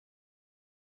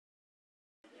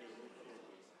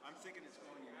thinking it's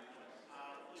going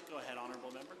unanimous. Go ahead,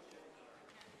 honourable member.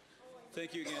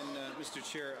 Thank you again, Mr.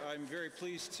 Chair. I'm very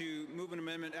pleased to move an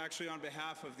amendment actually on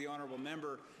behalf of the honourable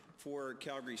member for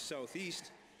Calgary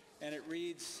Southeast, and it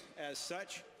reads as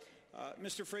such.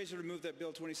 Mr. Fraser to move that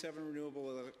Bill 27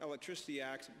 Renewable Electricity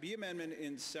Act be amendment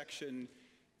in section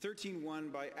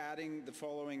 13.1 by adding the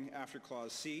following after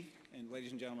clause C, and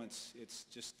ladies and gentlemen, it's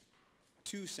just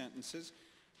two sentences.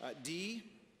 D,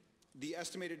 the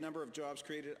estimated number of jobs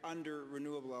created under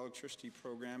renewable electricity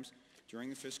programs during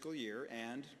the fiscal year,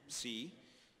 and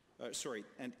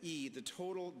and E, the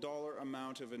total dollar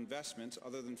amount of investments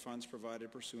other than funds provided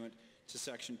pursuant to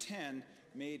Section 10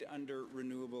 made under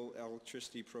renewable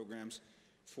electricity programs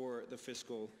for the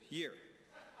fiscal year.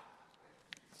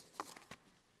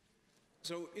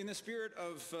 So in the spirit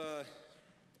of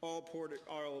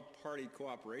all-party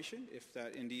cooperation, if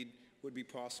that indeed would be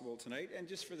possible tonight, and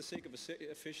just for the sake of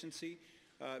efficiency,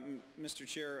 Mr.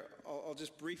 Chair, I'll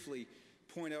just briefly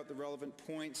point out the relevant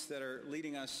points that are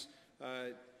leading us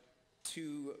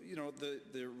to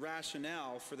the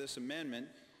rationale for this amendment.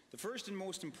 The first and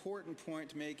most important point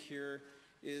to make here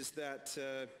is that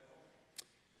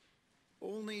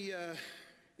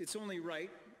it's only right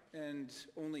and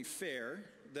only fair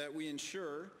that we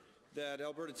ensure that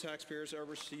Alberta taxpayers are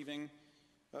receiving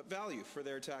value for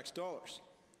their tax dollars,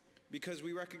 because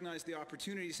we recognize the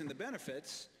opportunities and the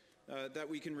benefits that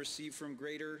we can receive from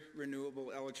greater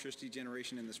renewable electricity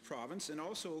generation in this province, and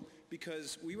also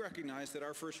because we recognize that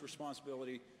our first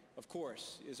responsibility, of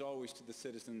course, is always to the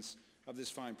citizens of this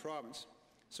fine province.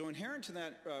 So inherent to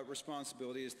that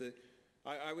responsibility is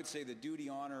I would say the duty,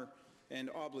 honor, and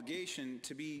obligation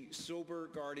to be sober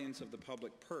guardians of the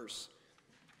public purse.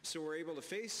 So we're able to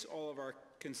face all of our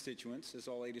constituents, as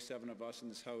all 87 of us in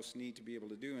this House need to be able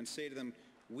to do, and say to them,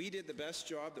 we did the best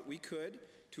job that we could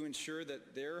to ensure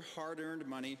that their hard-earned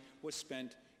money was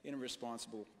spent in a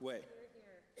responsible way.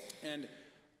 And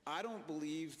I don't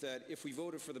believe that if we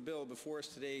voted for the bill before us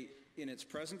today in its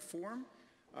present form,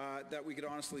 that we could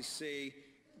honestly say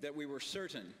that we were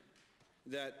certain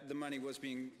that the money was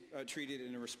being treated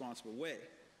in a responsible way.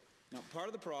 Now, part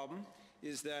of the problem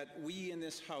is that we in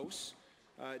this House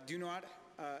do not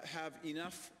have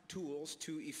enough tools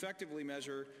to effectively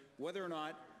measure whether or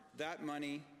not that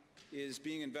money is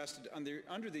being invested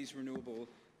under these renewable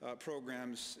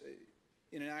programs.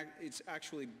 It's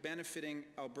actually benefiting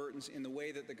Albertans in the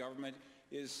way that the government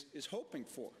is hoping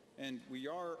for. And we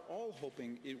are all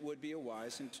hoping it would be a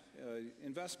wise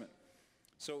investment.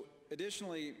 So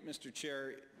additionally, Mr.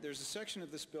 Chair, there's a section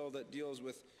of this bill that deals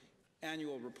with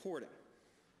annual reporting.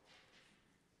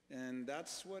 And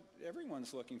that's what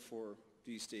everyone's looking for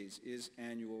these days, is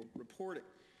annual reporting.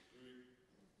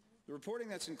 The reporting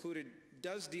that's included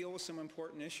does deal with some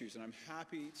important issues, and I'm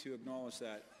happy to acknowledge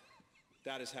that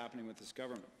that is happening with this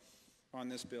government on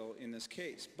this bill in this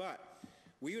case. But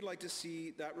we would like to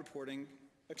see that reporting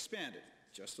expanded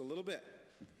just a little bit.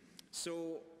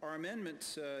 So our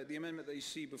amendment, the amendment that you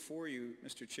see before you,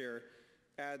 Mr. Chair,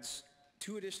 adds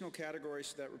 2 additional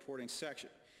categories to that reporting section.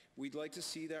 We'd like to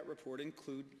see that report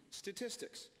include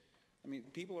statistics. I mean,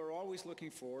 people are always looking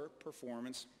for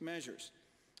performance measures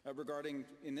regarding,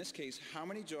 in this case, how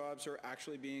many jobs are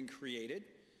actually being created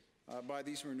by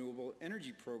these renewable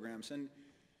energy programs. And,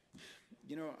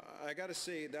 you know, I got to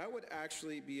say, that would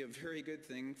actually be a very good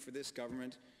thing for this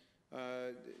government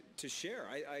to share.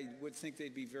 I would think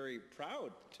they'd be very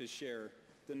proud to share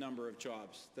the number of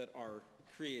jobs that are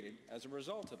created as a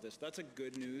result of this. That's a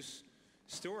good news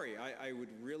story. I would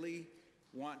really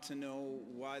want to know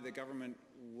why the government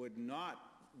would not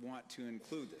want to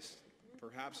include this.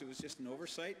 Perhaps it was just an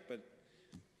oversight, but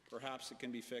perhaps it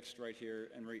can be fixed right here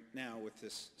and right now with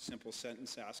this simple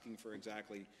sentence asking for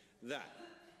exactly that.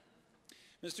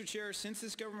 Mr. Chair, since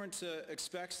this government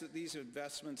expects that these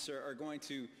investments are going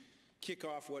to kick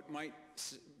off what might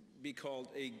be called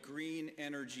a green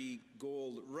energy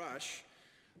gold rush,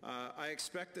 I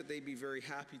expect that they'd be very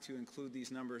happy to include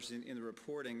these numbers in the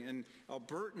reporting. And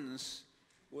Albertans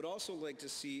would also like to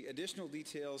see additional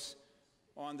details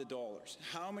on the dollars.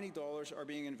 How many dollars are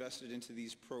being invested into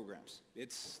these programs?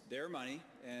 It's their money,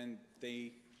 and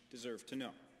they deserve to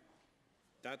know.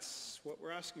 That's what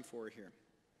we're asking for here.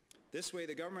 This way,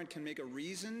 the government can make a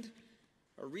reasoned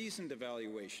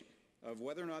evaluation of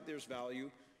whether or not there's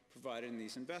value provided in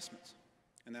these investments.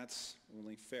 And that's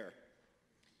only fair.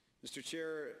 Mr.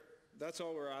 Chair, that's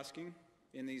all we're asking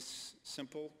in these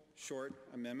simple, short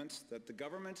amendments, that the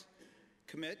government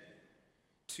commit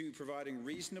to providing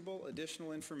reasonable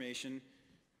additional information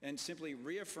and simply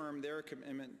reaffirm their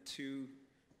commitment to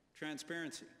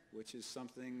transparency, which is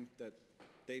something that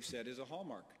they've said is a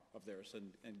hallmark of theirs,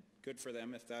 and good for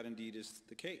them if that indeed is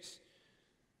the case.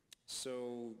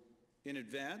 So in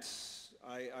advance,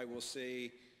 I will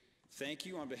say thank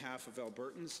you on behalf of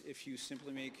Albertans if you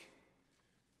simply make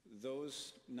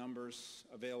those numbers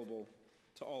available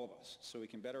to all of us so we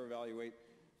can better evaluate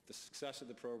the success of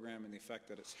the program and the effect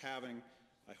that it's having.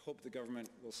 I hope the government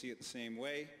will see it the same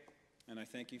way, and I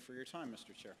thank you for your time,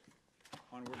 Mr. Chair.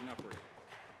 Onward and upward.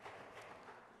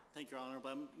 Thank you,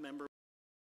 Honourable Member.